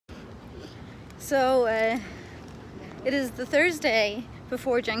So it is the Thursday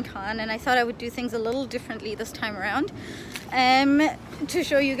before Gen Con, and I thought I would do things a little differently this time around to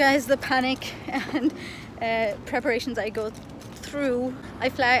show you guys the panic and preparations I go through. I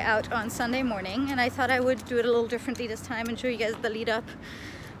fly out on Sunday morning, and I thought I would do it a little differently this time and show you guys the lead up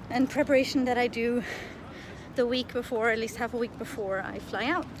and preparation that I do the week before, at least half a week before I fly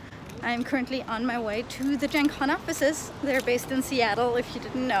out. I'm currently on my way to the Gen Con offices. They're based in Seattle, if you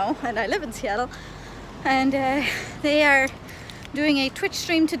didn't know, and I live in Seattle. And they are doing a Twitch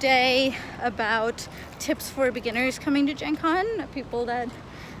stream today about tips for beginners coming to Gen Con,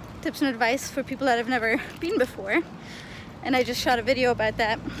 tips and advice for people that have never been before. And I just shot a video about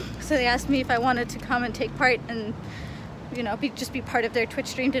that. So they asked me if I wanted to come and take part and, you know, just be part of their Twitch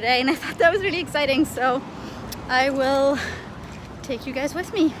stream today. And I thought that was really exciting. So I will take you guys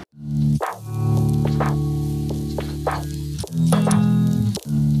with me.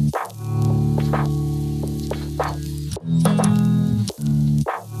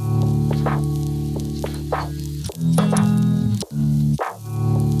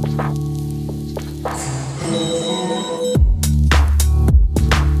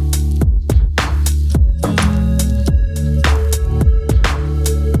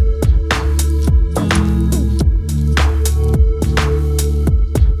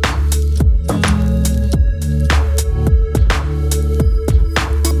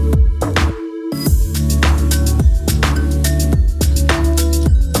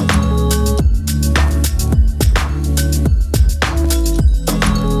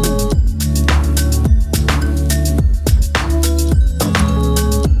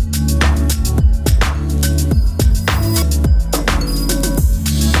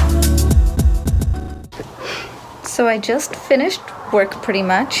 So I just finished work pretty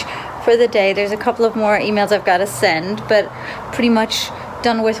much for the day. There's a couple of more emails I've got to send, but pretty much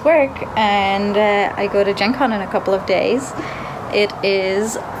done with work, and I go to Gen Con in a couple of days. It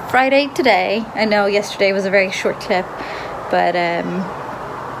is Friday today. I know yesterday was a very short clip, but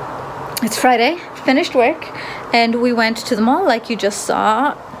it's Friday, finished work, and we went to the mall like you just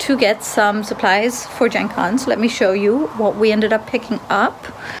saw to get some supplies for Gen Con. So let me show you what we ended up picking up.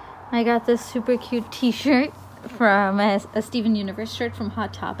 I got this super cute t-shirt from a Steven Universe shirt from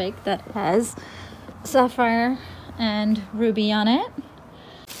Hot Topic that has sapphire and ruby on it.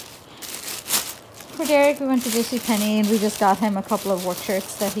 For Derek, we went to JCPenney and we just got him a couple of work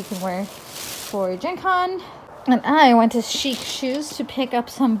shirts that he can wear for Gen Con. And I went to Chic Shoes to pick up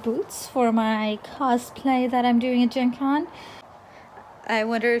some boots for my cosplay that I'm doing at Gen Con. I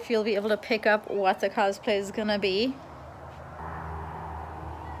wonder if you'll be able to pick up what the cosplay is gonna be.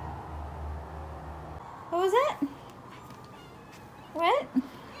 What was that? What?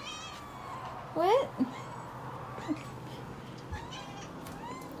 What?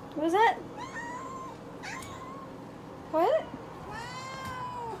 What was that? What?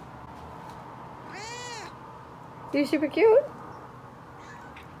 You're super cute.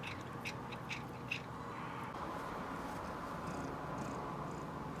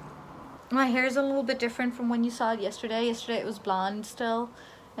 My hair is a little bit different from when you saw it yesterday. Yesterday it was blonde still,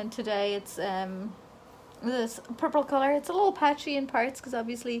 and today it's this purple color. It's a little patchy in parts because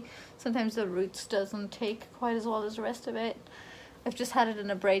obviously sometimes the roots doesn't take quite as well as the rest of it. I've just had it in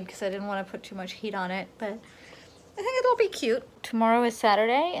a braid because I didn't want to put too much heat on it, but I think it'll be cute. Tomorrow is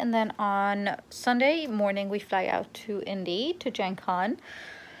Saturday, and then on Sunday morning we fly out to Indy to Gen Con.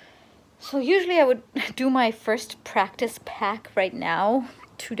 So usually I would do my first practice pack right now,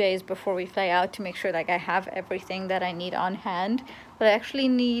 2 days before we fly out, to make sure like I have everything that I need on hand. But I actually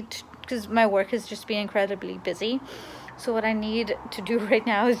need, because my work has just been incredibly busy, so what I need to do right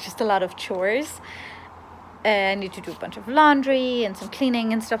now is just a lot of chores. I need to do a bunch of laundry and some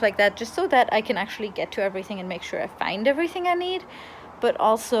cleaning and stuff like that, just so that I can actually get to everything and make sure I find everything I need. But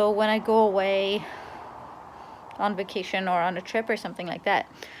also when I go away on vacation or on a trip or something like that,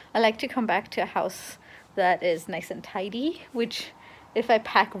 I like to come back to a house that is nice and tidy, which if I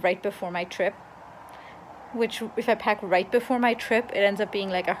pack right before my trip, it ends up being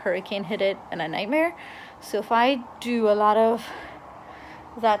like a hurricane hit it and a nightmare. So if I do a lot of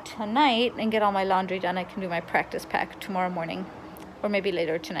that tonight and get all my laundry done, I can do my practice pack tomorrow morning or maybe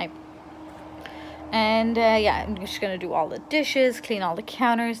later tonight. And yeah, I'm just gonna do all the dishes, clean all the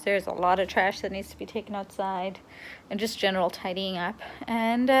counters. There's a lot of trash that needs to be taken outside, and just general tidying up.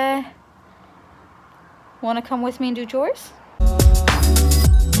 And want to come with me and do chores?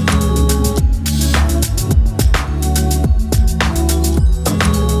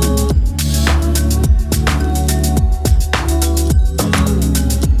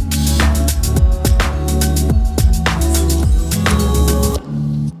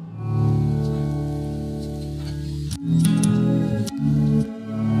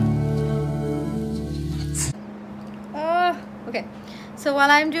 So while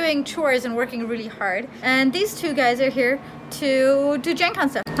I'm doing chores and working really hard, and these two guys are here to do Gen Con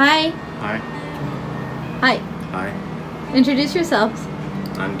stuff. Hi. Hi. Hi. Hi. Introduce yourselves.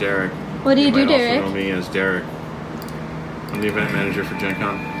 I'm Derek. What do you do, Derek? You might also know me as Derek. I'm the event manager for Gen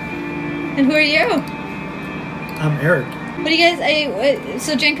Con. And who are you? I'm Eric. What do you guys,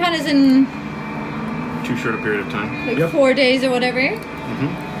 so Gen Con is in Too short a period of time. like 4 days or whatever?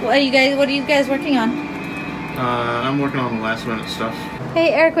 Mm-hmm. What are you guys working on? I'm working on the last minute stuff.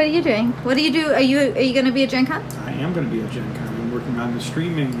 Hey Eric, what are you doing? What do you do? Are you going to be at Gen Con? I am going to be at Gen Con. I'm working on the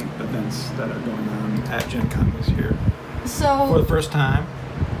streaming events that are going on at Gen Con this year. So for the first time.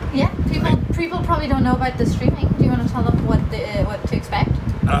 Yeah, people probably don't know about the streaming. Do you want to tell them what to expect?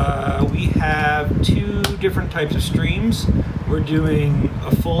 We have 2 different types of streams. We're doing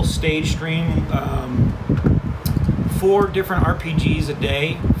a full stage stream, 4 different RPGs a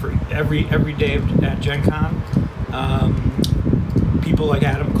day for every day at Gen Con. People like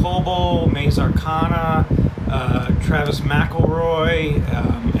Adam Coble, Maze Arcana, Travis McElroy,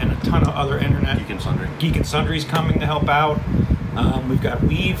 and a ton of other internet. Geek and Sundry's coming to help out. We've got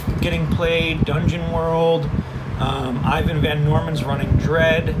Weave getting played, Dungeon World. Ivan Van Norman's running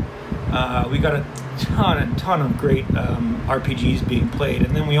Dread. We got a ton of great RPGs being played,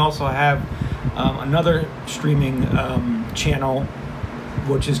 and then we also have another streaming channel,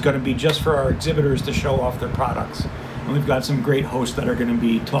 which is going to be just for our exhibitors to show off their products. And we've got some great hosts that are going to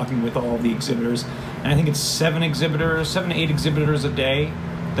be talking with all of the exhibitors. And I think it's 7 to 8 exhibitors a day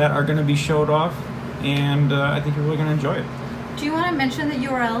that are going to be showed off, and I think you're really going to enjoy it. Do you want to mention the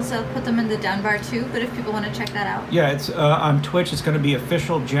URLs? I'll put them in the down bar too, but if people want to check that out. Yeah, it's on Twitch. It's going to be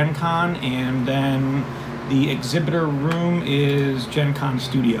official Gen Con, and then the exhibitor room is Gen Con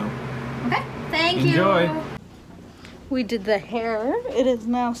Studio. Okay, thank you. Enjoy. We did the hair. It is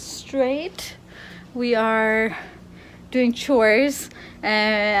now straight. We are doing chores.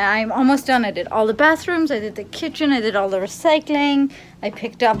 I'm almost done. I did all the bathrooms. I did the kitchen. I did all the recycling. I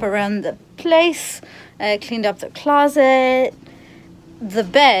picked up around the place. I cleaned up the closet. The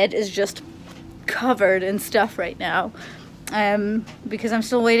bed is just covered in stuff right now because I'm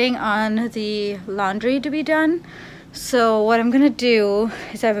still waiting on the laundry to be done. So what I'm gonna do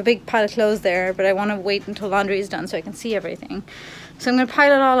is I have a big pile of clothes there, but I want to wait until laundry is done so I can see everything. So I'm gonna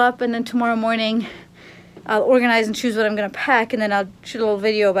pile it all up, and then tomorrow morning I'll organize and choose what I'm gonna pack, and then I'll shoot a little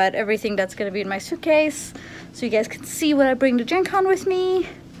video about everything that's gonna be in my suitcase so you guys can see what I bring to Gen Con with me.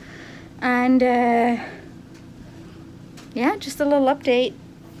 And yeah, just a little update.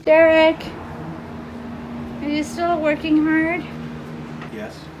 Derek, are you still working hard?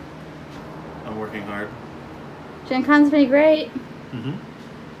 Yes. I'm working hard. Gen Con's been great. Mm-hmm.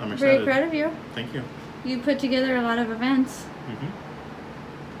 I'm excited. Very proud of you. Thank you. You put together a lot of events. Mm-hmm.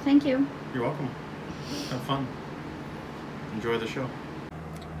 Thank you. You're welcome. Have fun. Enjoy the show.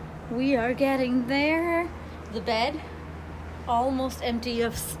 We are getting there. The bed, almost empty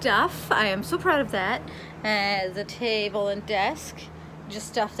of stuff. I am so proud of that. The table and desk, just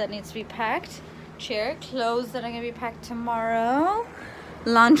stuff that needs to be packed. Chair, clothes that are going to be packed tomorrow.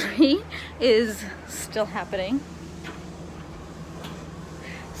 Laundry is still happening.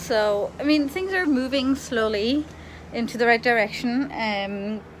 So, I mean, things are moving slowly into the right direction.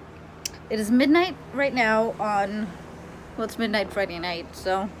 It is midnight right now on, well, it's midnight Friday night,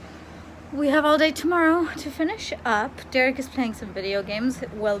 so we have all day tomorrow to finish up. Derek is playing some video games,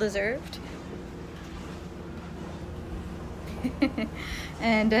 well deserved.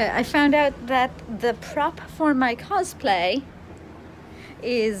 And I found out that the prop for my cosplay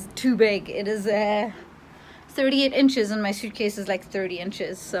is too big. It is 38 inches and my suitcase is like 30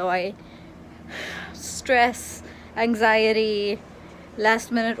 inches. So stress, anxiety,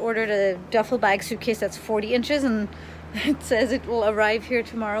 last minute ordered a duffel bag suitcase that's 40 inches, and it says it will arrive here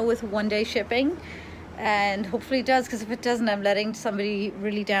tomorrow with 1-day shipping, and hopefully it does, because if it doesn't, I'm letting somebody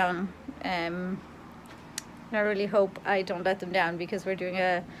really down. I really hope I don't let them down, because we're doing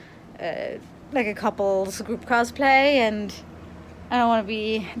like a couples group cosplay, and I don't want to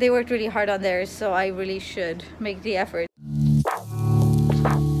be, they worked really hard on theirs, so I really should make the effort.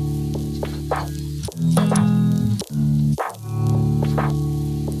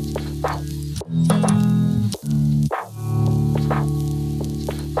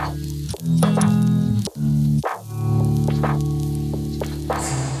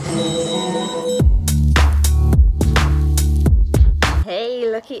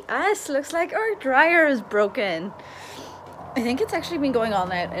 Lucky us, looks like our dryer is broken. I think it's actually been going all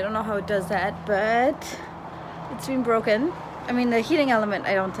night. I don't know how it does that, but it's been broken. I mean, the heating element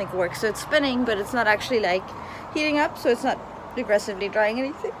I don't think works, so it's spinning, but it's not actually like heating up, so it's not aggressively drying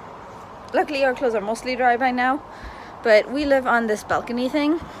anything. Luckily our clothes are mostly dry by now, But we live on this balcony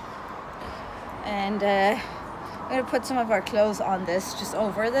thing, and I'm gonna put some of our clothes on this, just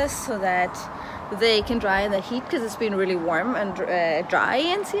over this, so that they can dry in the heat, because it's been really warm and dry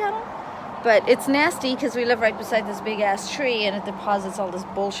in Seattle. But it's nasty because we live right beside this big ass tree and it deposits all this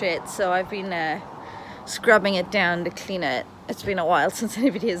bullshit. So I've been scrubbing it down to clean it. It's been a while since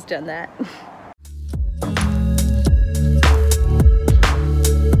anybody has done that.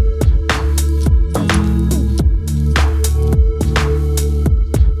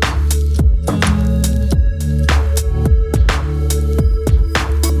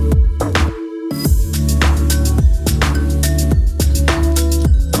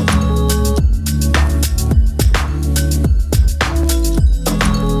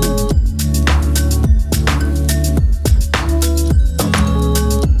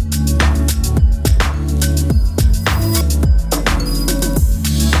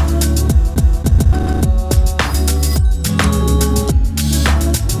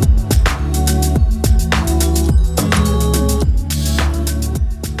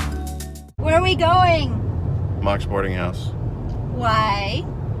 Mock's boarding house. Why?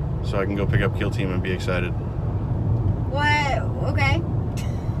 So I can go pick up Kill Team and be excited. What? Okay.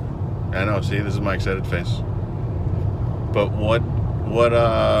 I know, see, this is my excited face. But what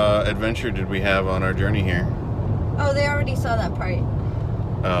adventure did we have on our journey here? Oh, they already saw that part.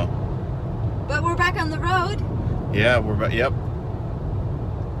 Oh. But we're back on the road. Yeah, we're back, yep.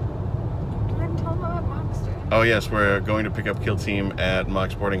 I haven't told them about Mock's story. Oh yes, we're going to pick up Kill Team at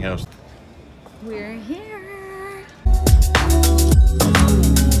Mock's boarding house. We're here.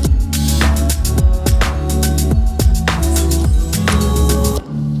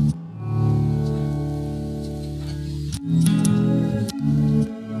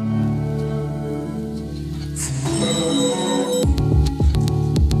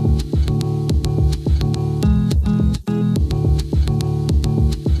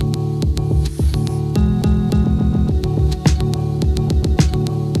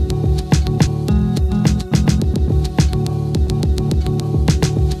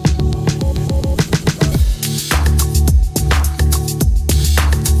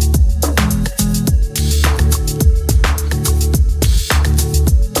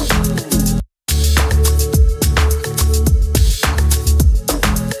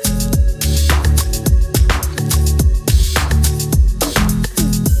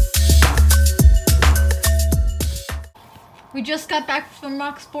 We just got back from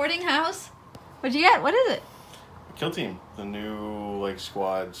Mock's boarding house. What'd you get? What is it? Kill Team, the new like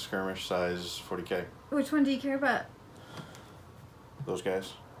squad skirmish size 40K. Which one do you care about? Those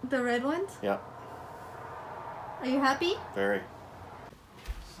guys. The red ones? Yeah. Are you happy? Very.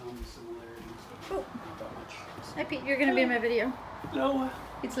 Some similarities, but Oh. not that much. Hi Pete, you're gonna be in my video. No.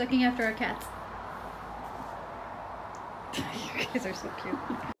 It's looking after our cats. You guys are so cute.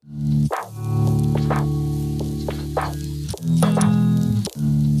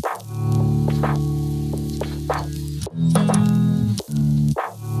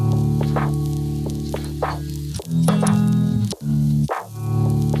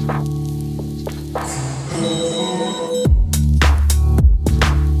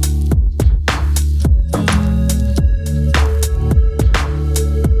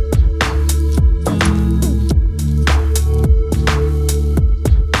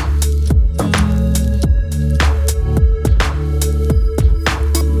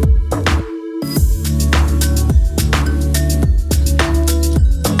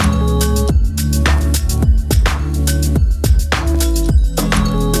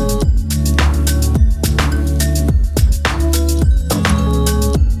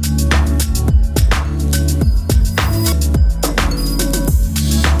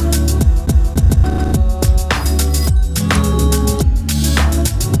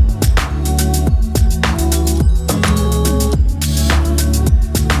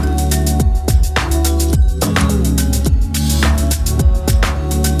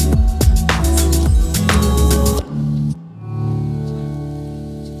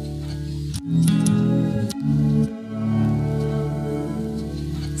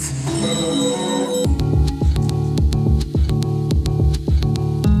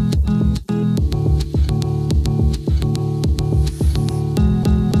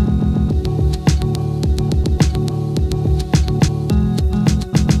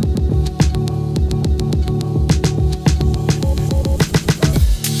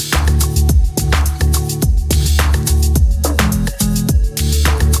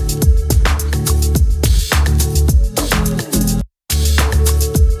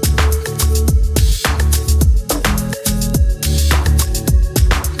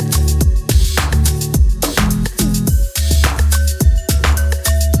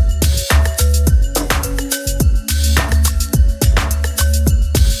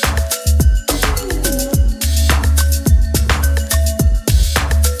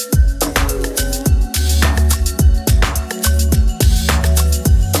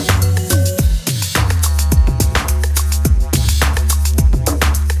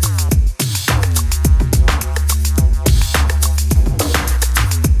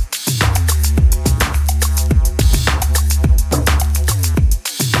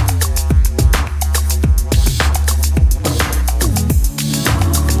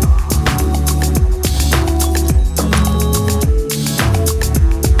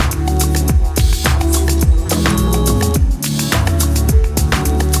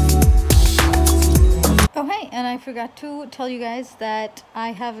 to tell you guys that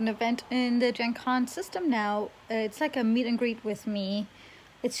I have an event in the Gen Con system now. It's like a meet and greet with me.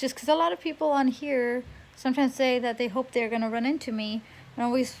 It's just because a lot of people on here sometimes say that they hope they're going to run into me. And I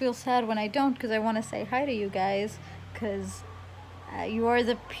always feel sad when I don't, because I want to say hi to you guys, because you are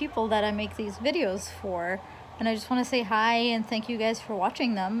the people that I make these videos for. And I just want to say hi and thank you guys for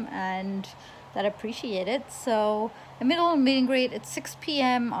watching them, and that I appreciate it. So the middle meet and greet at 6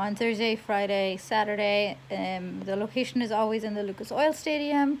 p.m. on Thursday, Friday, Saturday. The location is always in the Lucas Oil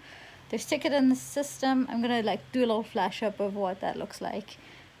Stadium. There's ticket in the system. I'm gonna like do a little flash up of what that looks like,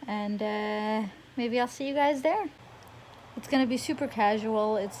 and maybe I'll see you guys there. It's gonna be super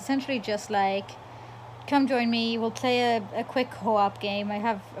casual. It's essentially just like, come join me. We'll play a quick co-op game. I'm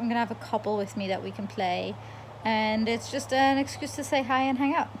gonna have a couple with me that we can play, and it's just an excuse to say hi and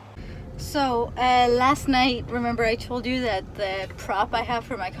hang out. So last night, remember I told you that the prop I have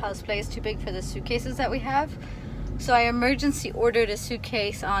for my cosplay is too big for the suitcases that we have? So I emergency ordered a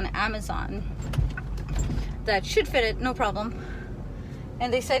suitcase on Amazon that should fit it, no problem.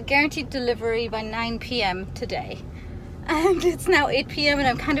 And they said guaranteed delivery by 9 p.m. today. And it's now 8 p.m. and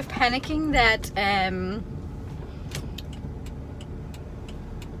I'm kind of panicking that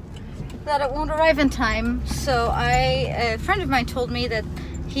it won't arrive in time. So a friend of mine told me that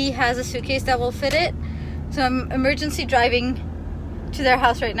he has a suitcase that will fit it. So I'm emergency driving to their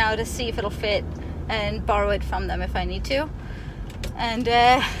house right now to see if it'll fit and borrow it from them if I need to. And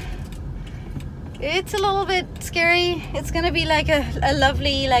it's a little bit scary. It's gonna be like a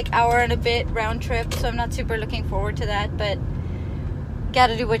lovely like hour and a bit round trip, so I'm not super looking forward to that, but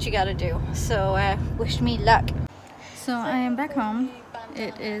gotta do what you gotta do. So wish me luck. So I am back home.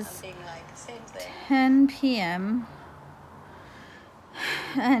 It is 10 p.m.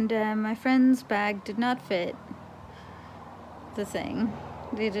 and my friend's bag did not fit the thing.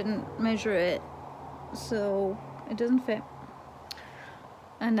 They didn't measure it, so it doesn't fit.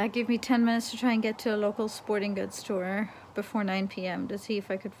 And that gave me 10 minutes to try and get to a local sporting goods store before 9 p.m. to see if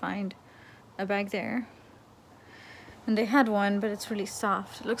I could find a bag there. And they had one, but it's really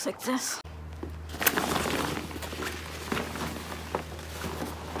soft. It looks like this.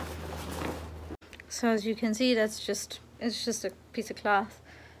 So as you can see, it's just a piece of cloth,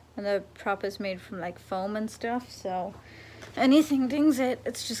 and the prop is made from like foam and stuff, so anything dings it,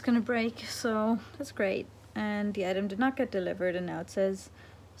 it's just gonna break. So that's great. And the item did not get delivered, and now it says,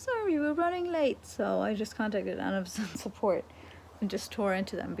 sorry, we're running late. So I just contacted Amazon support and just tore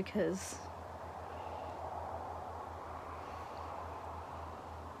into them because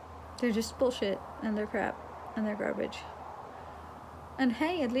they're just bullshit, and they're crap, and they're garbage. And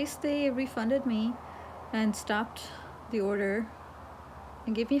hey, at least they refunded me and stopped the order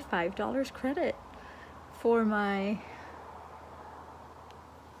and gave me $5 credit for my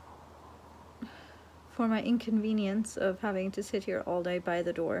inconvenience of having to sit here all day by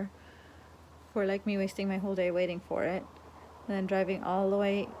the door, for like me wasting my whole day waiting for it, and then driving all the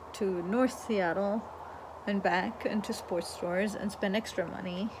way to North Seattle and back into sports stores and spend extra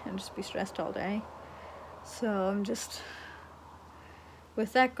money and just be stressed all day. So I'm just,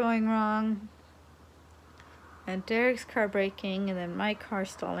 with that going wrong and Derek's car breaking and then my car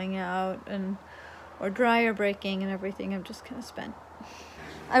stalling out and or dryer breaking and everything, I'm just kind of spent.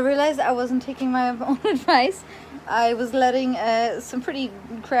 I realized I wasn't taking my own advice. I was letting some pretty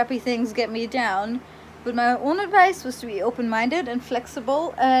crappy things get me down, but my own advice was to be open-minded and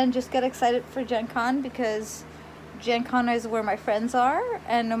flexible and just get excited for Gen Con, because Gen Con is where my friends are,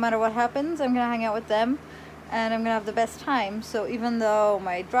 and no matter what happens, I'm gonna hang out with them and I'm gonna have the best time. So even though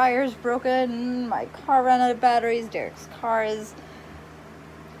my dryer's broken, my car ran out of batteries, Derek's car is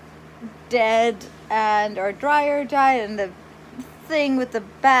dead, and our dryer died, and the thing with the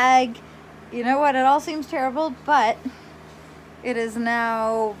bag, you know what, it all seems terrible, but it is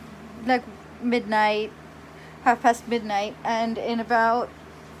now like midnight, midnight, and in about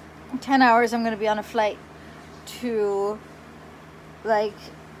 10 hours I'm going to be on a flight to like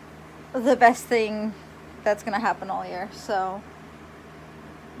the best thing that's going to happen all year. So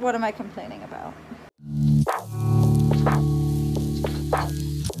what am I complaining about?